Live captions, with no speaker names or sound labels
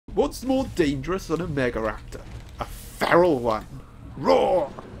What's more dangerous than a Megaraptor? A feral one. Roar!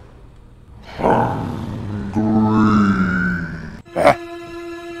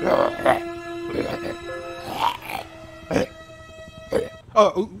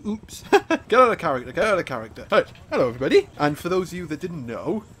 Oh, oops. Get out of character, get out of character. Right. Hello, everybody. And for those of you that didn't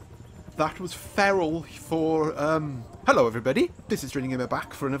know, that was feral for, hello, everybody. This is Drinking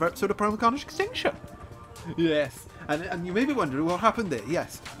back for another episode of Primal Carnage Extinction. Yes. And you may be wondering what happened there.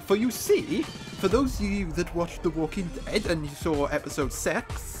 Yes. For you see, for those of you that watched The Walking Dead and you saw episode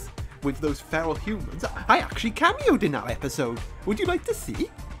 6 with those feral humans, I actually cameoed in that episode. Would you like to see?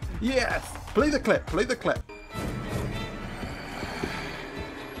 Yes. Play the clip, play the clip.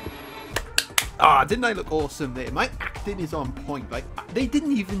 Ah, didn't I look awesome there? My acting is on point. Like, they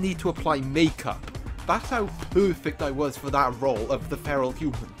didn't even need to apply makeup. That's how perfect I was for that role of the feral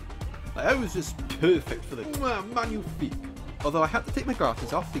human. Like, I was just perfect for the magnifique. Although I had to take my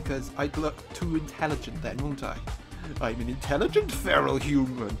glasses off because I'd look too intelligent then, won't I? I'm an intelligent feral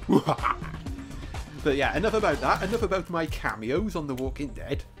human. But yeah, enough about that. Enough about my cameos on The Walking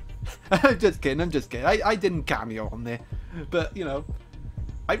Dead. I'm just kidding, I'm just kidding. I didn't cameo on there. But, you know,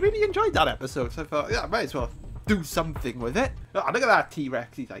 I really enjoyed that episode, so I thought, yeah, I might as well do something with it. Oh, look at that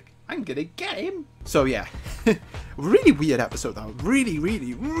T-Rex. He's like, I'm gonna get him. So yeah, really weird episode though. Really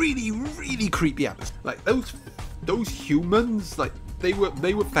creepy episode. Like those humans, like they were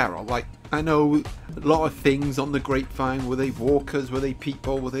feral. Like I know a lot of things on the grapevine. Were they walkers? Were they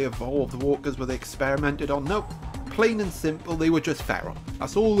people? Were they evolved walkers? Were they experimented on? No, plain and simple, they were just feral.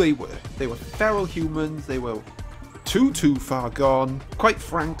 That's all they were. They were feral humans. They were too far gone. Quite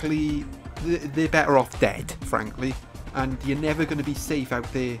frankly, they're better off dead, frankly. And you're never going to be safe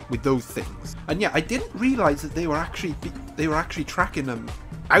out there with those things. And yeah, I didn't realise that they were actually tracking them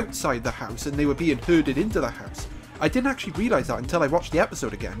outside the house and they were being herded into the house. I didn't actually realise that until I watched the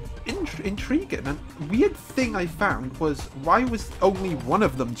episode again. Intriguing. And weird thing I found was, why was only one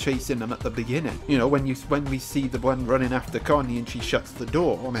of them chasing them at the beginning? You know, when we see the one running after Connie and she shuts the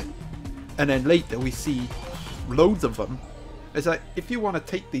door on it. And then later we see loads of them. It's like, if you want to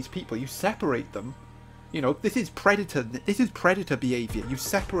take these people, you separate them. You know, this is predator behavior. You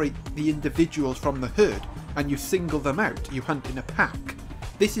separate the individuals from the herd and you single them out. You hunt in a pack.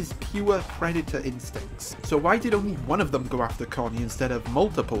 This is pure predator instincts. So why did only one of them go after Connie instead of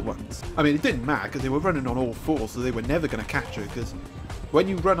multiple ones? I mean, it didn't matter because they were running on all fours, so they were never going to catch her, because when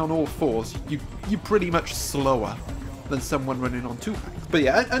you run on all fours, you're pretty much slower than someone running on two legs. But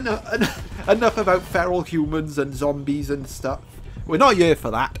yeah, enough about feral humans and zombies and stuff. We're not here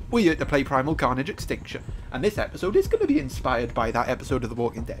for that. We're here to play Primal Carnage Extinction. And this episode is going to be inspired by that episode of The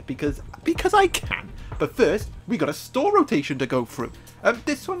Walking Dead because I can. But first, we got a store rotation to go through.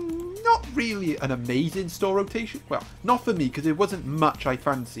 This one, not really an amazing store rotation. Well, not for me, because it wasn't much I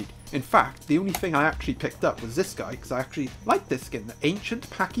fancied. In fact, the only thing I actually picked up was this guy, because I actually like this skin, the Ancient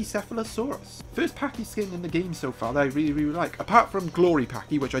Pachycephalosaurus. First Pachy skin in the game so far that I really like. Apart from Glory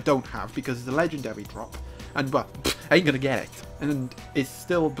Pachy, which I don't have because it's a legendary drop. And, well, I ain't gonna get it. And it's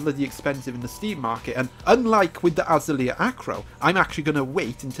still bloody expensive in the Steam market. And unlike with the Azalea Acro, I'm actually gonna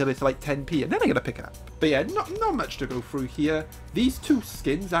wait until it's like 10p and then I'm gonna pick it up. But yeah, not much to go through here. These two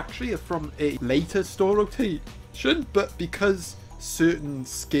skins actually are from a later store rotation, but because certain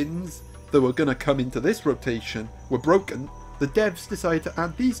skins that were gonna come into this rotation were broken, the devs decided to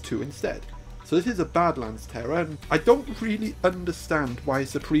add these two instead. So this is a Badlands Terror, and I don't really understand why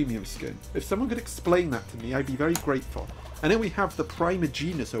it's a premium skin. If someone could explain that to me, I'd be very grateful. And then we have the Primal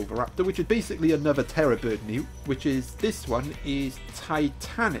Genus Oviraptor, which is basically another Terror Bird mute, which is, this one is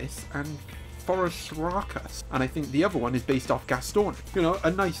Titanis and Forestrakis. And I think the other one is based off Gaston. You know,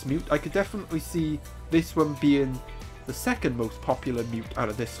 a nice mute. I could definitely see this one being the second most popular mute out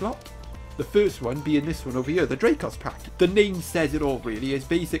of this lot. The first one being this one over here, the Dracos pack. The name says it all really, it's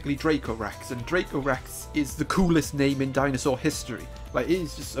basically Dracorex, and Dracorex is the coolest name in dinosaur history. Like, it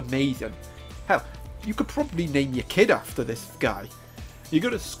is just amazing. Hell, you could probably name your kid after this guy. You go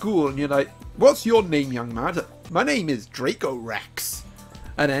to school and you're like, what's your name, young man? My name is Dracorex.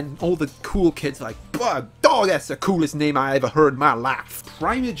 And then all the cool kids are like, oh, that's the coolest name I ever heard in my life.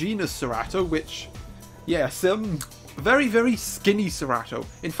 Primal Genus Cerato, which, yeah, some very skinny Cerato.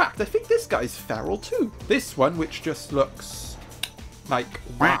 In fact, I think this guy's feral too. This one, which just looks like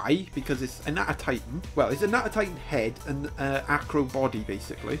Y, because it's a Natatitan. Well, it's a Natatitan head and acro body,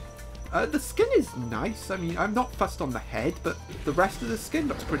 basically. The skin is nice. I mean, I'm not fussed on the head, but the rest of the skin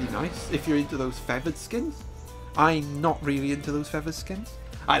looks pretty nice if you're into those feathered skins. I'm not really into those feathered skins.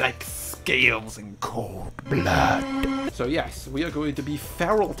 I like scales and cold blood. So yes, we are going to be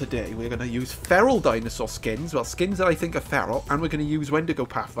feral today. We're going to use feral dinosaur skins. Well, skins that I think are feral. And we're going to use Wendigo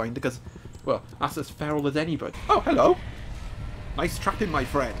Pathfinder because, well, that's as feral as anybody. Oh, hello. Nice trapping, my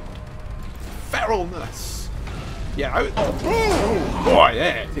friend. Feralness. Yeah. Oh,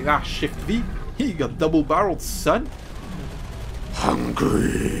 yeah. Take that, Shift V. Here you go, double-barreled, son.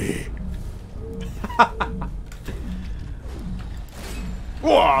 Hungry.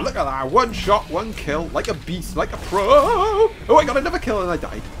 Whoa, look at that. One shot, one kill. Like a beast, like a pro. Oh, I got another kill and I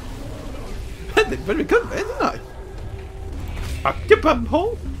died. I did very good, didn't I? Up your bum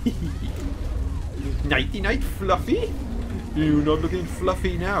hole. Nighty-night, Fluffy. You're not looking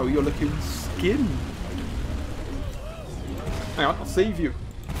fluffy now. You're looking skin. Hang on, I'll save you.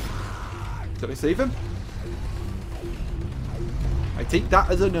 Did I save him? I take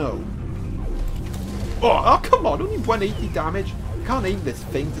that as a no. Oh, come on. Only 180 damage. Can't aim this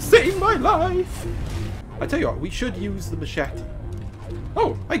thing to save my life. I tell you what, we should use the machete.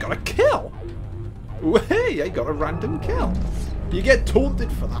 Oh, I got a kill. Hey, I got a random kill. You get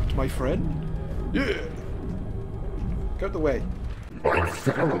taunted for that, my friend. Yeah. Get out the way. I'm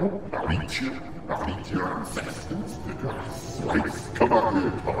feral. I'll eat you. I'll eat your ancestors. Slice, come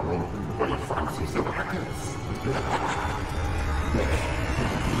on, Carl. My fancy tobacco.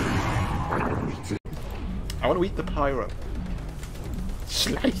 I want to eat the pyro.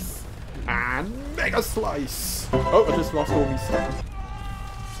 Slice. And mega slice. Oh, I just lost all my stuff.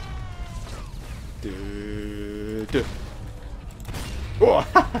 Oh,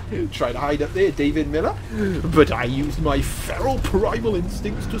 try to hide up there, David Miller. But I used my feral primal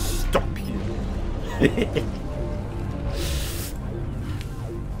instincts to stop you.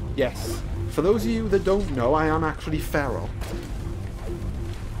 Yes. For those of you that don't know, I am actually feral.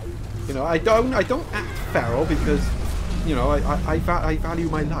 You know, I don't act feral because, you know, I value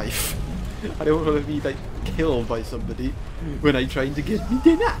my life. I don't want to be like killed by somebody when I'm trying to get me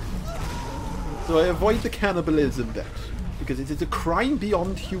dinner. So I avoid the cannibalism bit because it is a crime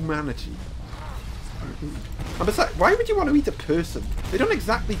beyond humanity. And besides, why would you want to eat a person? They don't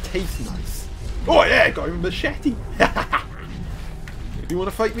exactly taste nice. Oh yeah, got him a machete. You want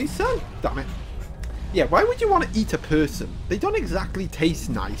to fight me, son? Damn it. Yeah, why would you want to eat a person? They don't exactly taste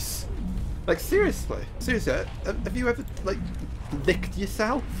nice. Like, seriously. Seriously, have you ever, like, licked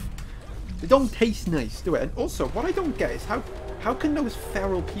yourself? They don't taste nice, do it? And also, what I don't get is how can those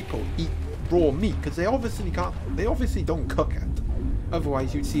feral people eat raw meat? Because they obviously can't, they obviously don't cook it.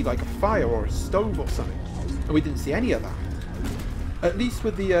 Otherwise, you'd see, like, a fire or a stove or something. And we didn't see any of that. At least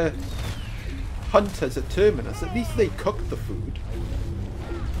with the, hunters at Terminus, at least they cooked the food.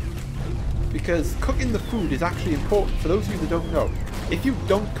 Because cooking the food is actually important. For those of you that don't know, if you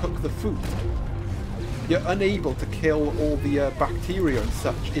don't cook the food, you're unable to kill all the bacteria and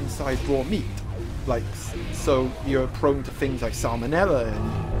such inside raw meat. Like, so you're prone to things like salmonella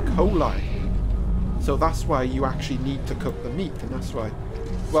and coli. So that's why you actually need to cook the meat, and that's why,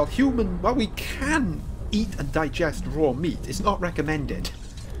 well, we can eat and digest raw meat. It's not recommended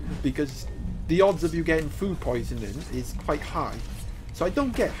because the odds of you getting food poisoning is quite high. So I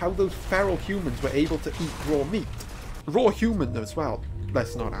don't get how those feral humans were able to eat raw meat. Raw human as well.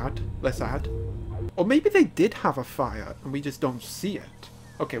 Let's add. Or maybe they did have a fire and we just don't see it.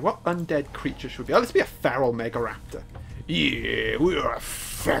 Okay, what undead creature should be? Oh, let's be a feral Megaraptor. Yeah, we're a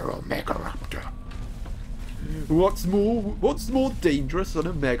feral Megaraptor. What's more dangerous than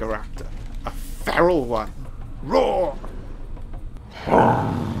a Megaraptor? A feral one. Roar!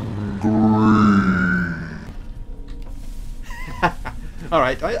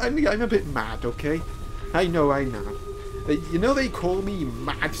 Alright, I'm a bit mad, okay? I know. You know they call me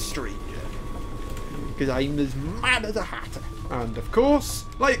Mad Stranger. Because I'm as mad as a hatter. And of course,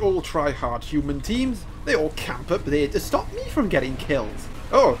 like all try-hard human teams, they all camp up there to stop me from getting killed.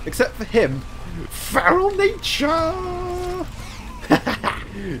 Oh, except for him. Feral nature!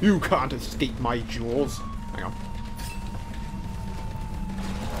 You can't escape my jaws. Hang on.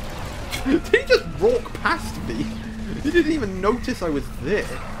 Did he just walk past me? He didn't even notice I was there.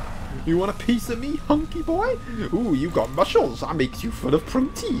 You want a piece of me, hunky boy? Ooh, you got muscles. That makes you full of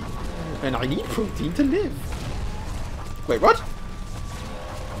protein. And I need protein to live. Wait, what?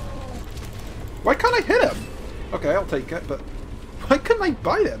 Why can't I hit him? Okay, I'll take it, but why couldn't I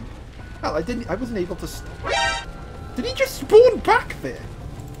bite him? Well, I wasn't able to... Did he just spawn back there?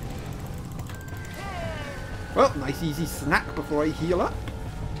 Well, nice easy snack before I heal up.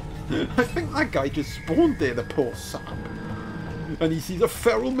 I think that guy just spawned there, the poor sap. And he sees a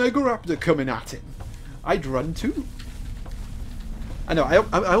feral Megaraptor coming at him. I'd run too. I know,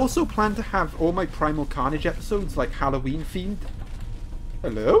 I also plan to have all my Primal Carnage episodes like Halloween themed.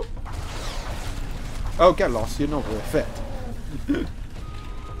 Hello? Oh, get lost. You're not worth it.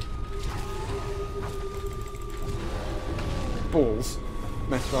 Balls.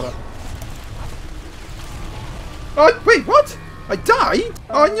 Mess that up. Oh, wait, what? I die?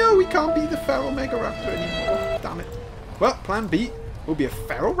 Oh no, we can't be the feral Megaraptor anymore. Damn it. Well, plan B will be a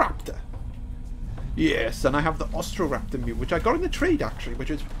feral raptor. Yes, and I have the Ostroraptor mute, which I got in the trade actually,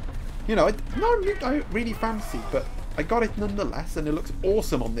 which is, you know, not a mute I really fancy, but I got it nonetheless, and it looks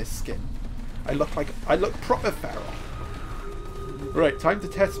awesome on this skin. I look proper feral. Right, time to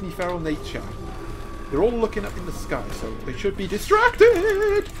test me feral nature. They're all looking up in the sky, so they should be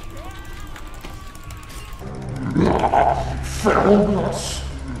distracted. Feralness,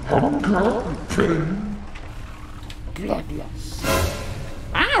 hunger, pain, Bloodlust.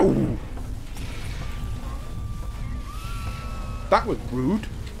 Ow! That was rude.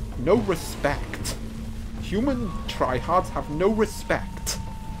 No respect. Human tryhards have no respect.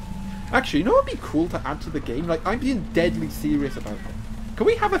 Actually, you know what would be cool to add to the game? Like, I'm being deadly serious about it. Can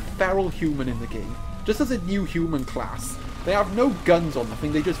we have a feral human in the game? Just as a new human class. They have no guns or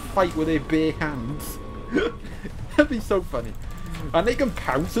nothing, they just fight with their bare hands. That'd be so funny. And they can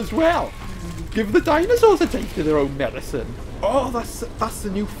pounce as well. Give the dinosaurs a taste of their own medicine. Oh, that's the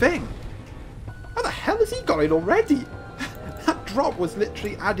new thing. How the hell has he got it already? That drop was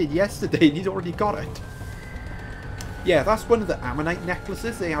literally added yesterday and he's already got it. Yeah, that's one of the ammonite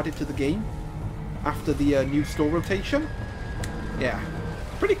necklaces they added to the game after the new store rotation. Yeah,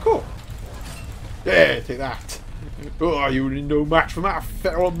 pretty cool. Yeah, take that. Oh, you no match for my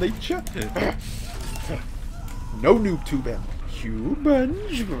feral nature. No noob tubing.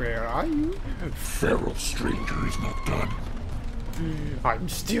 Humans, where are you? feral stranger is not done. I'm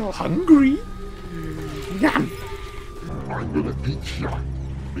still hungry. Yum. I'm gonna eat ya.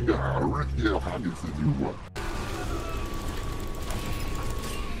 Yeah, it's a new one.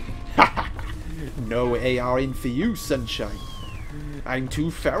 No AR in for you, sunshine. I'm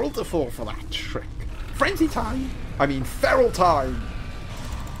too feral to fall for that trick. Frenzy time! I mean feral time!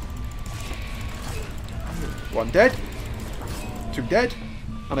 One dead. Two dead.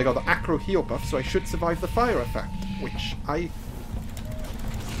 And I got the acro heal buff, so I should survive the fire effect. Which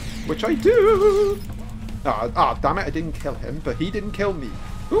I do! Ah, damn it, I didn't kill him, but he didn't kill me.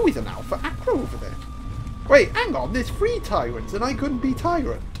 Ooh, he's an alpha acro over there. Wait, hang on, there's 3 tyrants and I couldn't be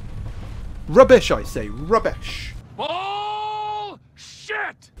tyrant. Rubbish, I say, rubbish. Bullshit!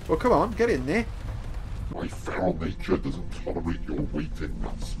 Well, come on, get in there. My feral nature doesn't tolerate your weight in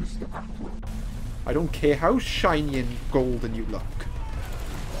nuts, Mr. Acro. I don't care how shiny and golden you look.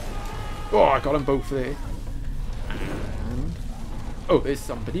 Oh, I got them both there. And... oh, there's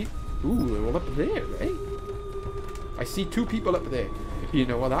somebody. Ooh, they're all up there, eh? I see 2 people up there. You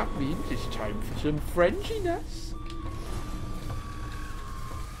know what that means? It's time for some friendliness.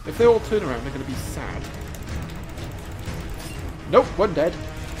 If they all turn around, they're going to be sad. Nope, one dead.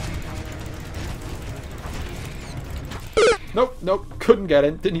 Nope, couldn't get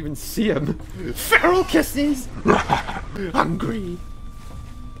in. Didn't even see him. Feral kisses! Hungry.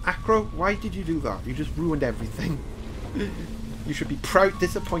 Acro, why did you do that? You just ruined everything. You should be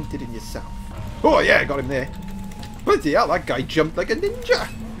disappointed in yourself. Oh yeah, got him there. Bloody hell, that guy jumped like a ninja.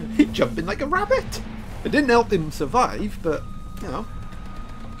 He jumped in like a rabbit. It didn't help him survive, but, you know.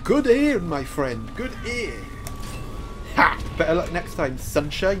 Good aim, my friend. Good aim. Ha! Better luck next time,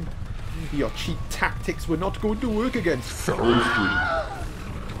 sunshine. Your cheap tactics were not going to work against feral street.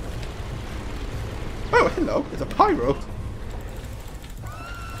 Oh, hello. There's a pyro.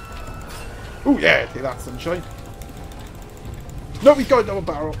 Oh, yeah. Take that, sunshine. No, he's got a double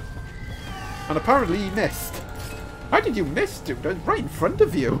barrel. And apparently he missed. How did you miss, dude? I was right in front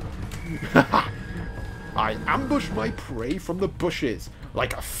of you. I ambush my prey from the bushes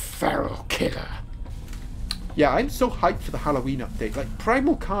like a feral killer. Yeah, I'm so hyped for the Halloween update. Like,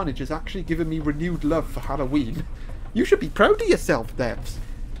 Primal Carnage has actually given me renewed love for Halloween. You should be proud of yourself, devs.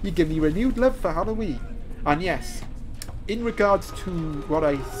 You give me renewed love for Halloween. And yes, in regards to what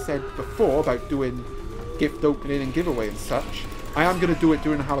I said before about doing gift opening and giveaway and such, I am going to do it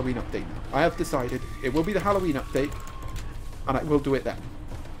during the Halloween update now. I have decided it will be the Halloween update, and I will do it then.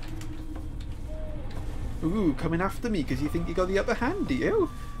 Ooh, coming after me because you think you got the upper hand, do you?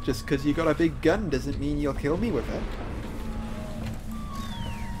 Just because you got a big gun doesn't mean you'll kill me with it.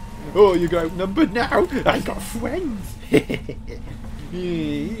 Oh, you got outnumbered now? I got friends.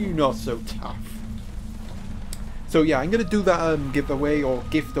 You're not so tough. So yeah, I'm going to do that giveaway or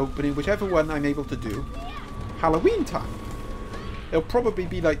gift opening, whichever one I'm able to do. Halloween time. It'll probably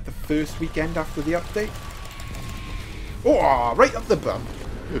be like the first weekend after the update. Oh, right up the bum.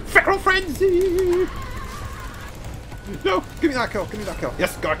 Feral Frenzy! No! Give me that kill! Give me that kill!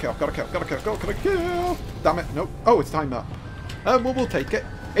 Yes! Got a kill! Got a kill! Got a kill! Got a kill! Damn it! No! Oh, it's time up. Well, we'll take it.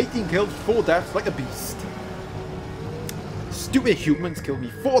 18 kills, 4 deaths, like a beast. Stupid humans kill me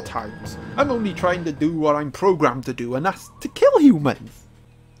 4 times. I'm only trying to do what I'm programmed to do, and that's to kill humans.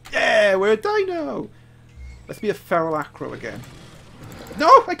 Yeah, we're a dino. Let's be a feral acro again.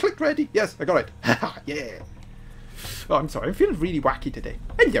 No, I clicked ready. Yes, I got it. Haha, yeah. Oh, I'm sorry. I'm feeling really wacky today.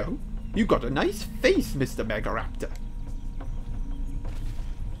 Hello. You got a nice face, Mr. Megaraptor.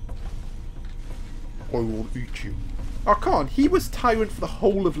 I will eat you. Oh, come on. He was Tyrant for the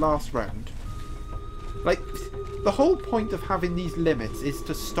whole of last round. Like, the whole point of having these limits is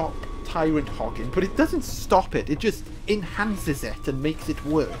to stop Tyrant hogging, but it doesn't stop it. It just enhances it and makes it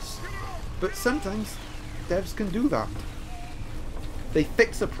worse. But sometimes devs can do that. They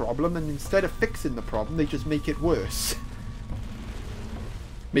fix a problem, and instead of fixing the problem, they just make it worse.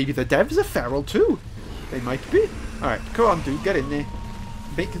 Maybe the devs are feral too. They might be. Alright, come on, dude. Get in there.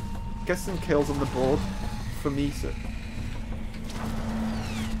 Get some kills on the board for me, sir.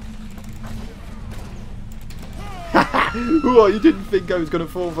 Oh, you didn't think I was going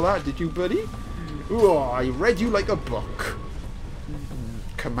to fall for that, did you, buddy? Oh, I read you like a book.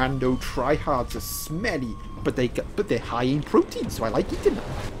 Commando tryhards are smelly, but they're high in protein, so I like eating them.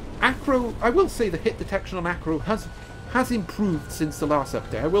 Acro, I will say the hit detection on Acro has improved since the last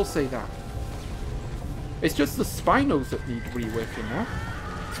update. I will say that. It's just the Spinos that need reworking now.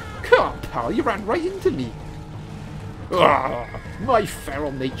 Come on, pal, you ran right into me. Ugh, my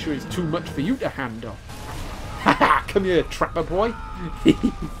feral nature is too much for you to handle. Haha, come here, trapper boy.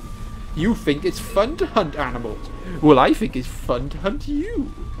 You think it's fun to hunt animals. Well, I think it's fun to hunt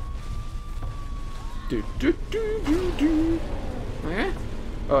you. Do, do, do, do, do. Eh?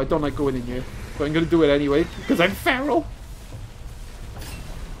 Oh, I don't like going in here, but I'm going to do it anyway, because I'm feral.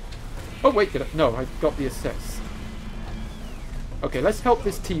 Oh, wait, no, I got the assist. Okay, let's help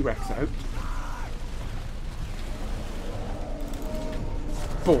this T-Rex out.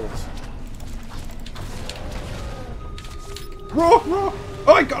 Balls. Raw, raw.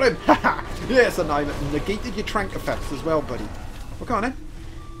 Oh, I got him! Haha! Yes, and I negated your trank effects as well, buddy. Well, come on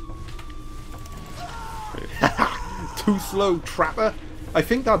then. Too slow, trapper. I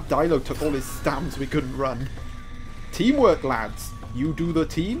think that Dino took all his stamps, we couldn't run. Teamwork, lads. You do the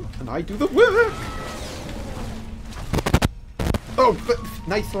team, and I do the work. Oh, but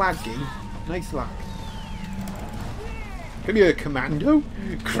nice lag, game. Nice lag. Come here, commando.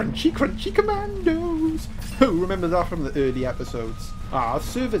 Crunchy, crunchy commandos. Oh, remember that from the early episodes. Ah, the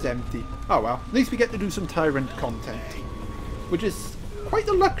server's empty. Oh well, at least we get to do some Tyrant content. Which is quite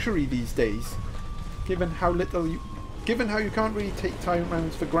a luxury these days. Given how you can't really take Tyrant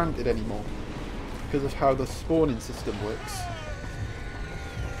rounds for granted anymore. Because of how the spawning system works.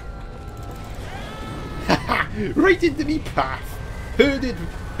 Right into me path. Herded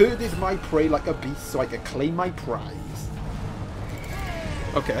my prey like a beast so I could claim my prize.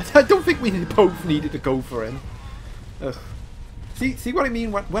 Okay, I don't think we both needed to go for him. Ugh. See what I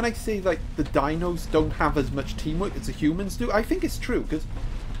mean when I say like the dinos don't have as much teamwork as the humans do? I think it's true because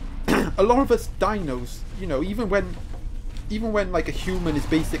a lot of us dinos, you know, even when like a human is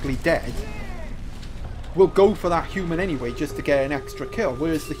basically dead, we'll go for that human anyway just to get an extra kill.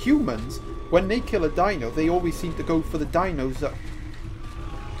 Whereas the humans, when they kill a dino, they always seem to go for the dinos that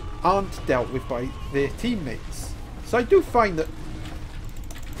aren't dealt with by their teammates. So I do find that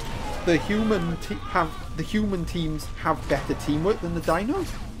the human teams have better teamwork than the dinos.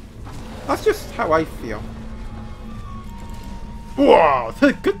 That's just how I feel. Whoa!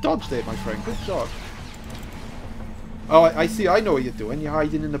 Good dodge there, my friend. Good dodge. Oh, I see. I know what you're doing. You're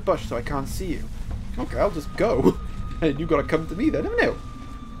hiding in the bush so I can't see you. Okay, I'll just go. And you gotta come to me then, haven't you?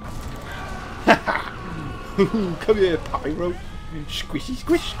 Come here, Pyro. Squishy,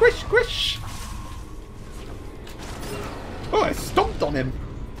 squish, squish, squish. Oh, I stomped on him.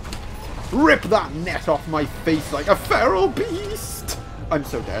 Rip that net off my face like a feral beast. I'm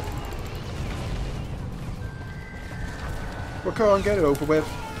so dead. Well, come on, get it over with.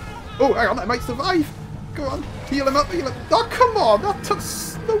 Oh, hang on, I might survive. Go on, heal him up, heal him. Oh, come on, that took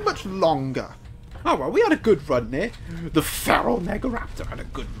so much longer. Oh, well, we had a good run there. The feral Megaraptor had a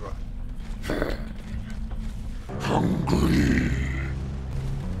good run. Hungry.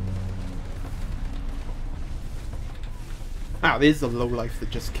 Ah, there's the lowlife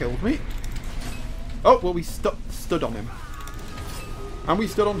that just killed me. Oh, well, we stood on him. And we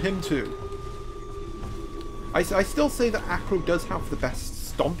stood on him too. I still say that Acro does have the best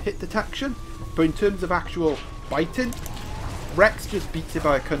stomp hit detection, but in terms of actual biting, Rex just beats it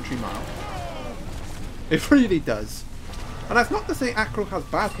by a country mile. It really does. And that's not to say Acro has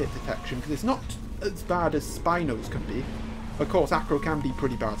bad hit detection, because as bad as Spinos can be. Of course, Acro can be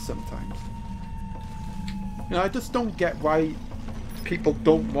pretty bad sometimes. You know, I just don't get why people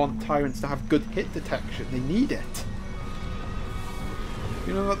don't want Tyrants to have good hit detection. They need it.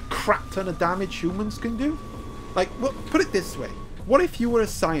 You know what crap ton of damage humans can do? Like, well, put it this way. What if you were a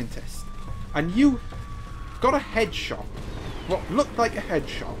scientist and you got a headshot, what looked like a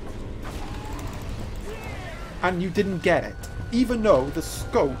headshot, and you didn't get it, even though the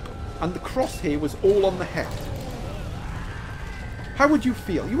scope and the crosshair was all on the head? How would you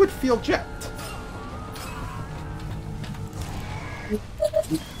feel? You would feel jacked.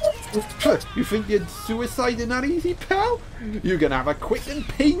 You think you'd suicide in that easy, pal? You're gonna have a quick and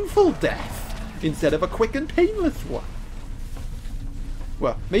painful death instead of a quick and painless one.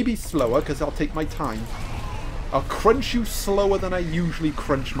 Well, maybe slower, because I'll take my time. I'll crunch you slower than I usually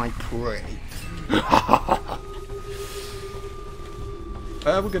crunch my prey.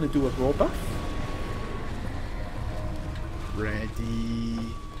 We're gonna do a raw buff. Ready.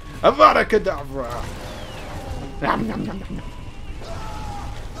 Avada Kedavra! Nom, nom, nom, nom.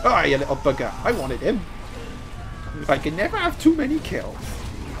 Oh, you little bugger. I wanted him. I can never have too many kills.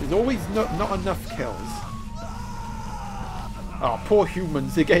 There's always not enough kills. Oh, poor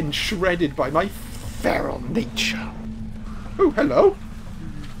humans. They're getting shredded by my feral nature. Oh, hello.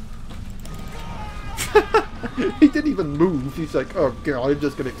 He didn't even move. He's like, oh, God, I'm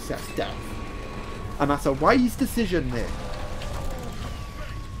just going to accept death. And that's a wise decision there.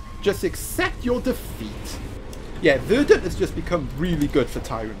 Just accept your defeat. Yeah, Verdant has just become really good for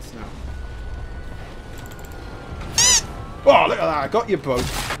Tyrants now. Oh, look at that. I got you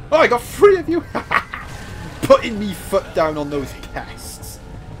both. Oh, I got 3 of you. Putting me foot down on those pests.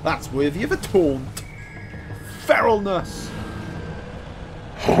 That's worthy of a taunt. Feralness.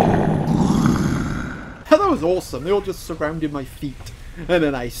 That was awesome. They all just surrounded my feet. And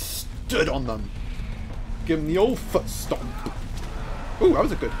then I stood on them. Give them the old foot stomp. Ooh, that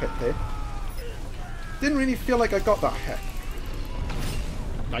was a good hit there. Didn't really feel like I got that hit.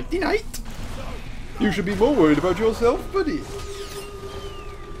 Nighty night. You should be more worried about yourself, buddy.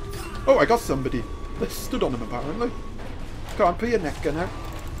 Oh, I got somebody. They stood on him apparently. Can't put your neck gun out.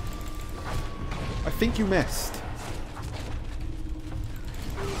 I think you missed.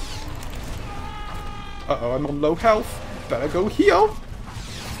 Uh-oh, I'm on low health. Better go heal.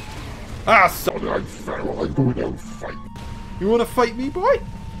 Ah, sorry, I'm feral. I'm going out fight. You want to fight me, boy?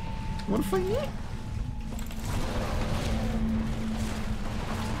 You want to fight me?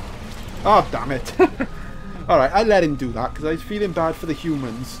 Oh, damn it. Alright, I let him do that because I was feeling bad for the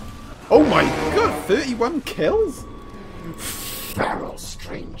humans. Oh my god, 31 kills? Feral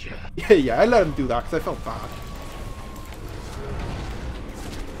stranger. Yeah, I let him do that because I felt bad.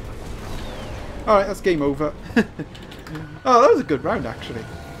 Alright, that's game over. Oh, that was a good round actually.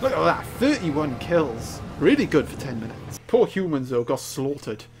 Look at that, 31 kills. Really good for 10 minutes. Poor humans though got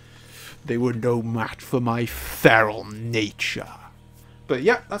slaughtered. They were no match for my feral nature. But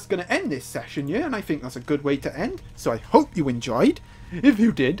yeah, that's going to end this session, yeah, and I think that's a good way to end. So I hope you enjoyed. If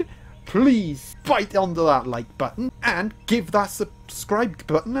you did, please bite onto that like button and give that subscribe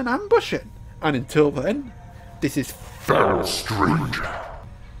button an ambushing. And until then, this is Feral stranger.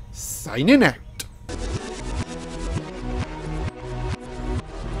 signing out.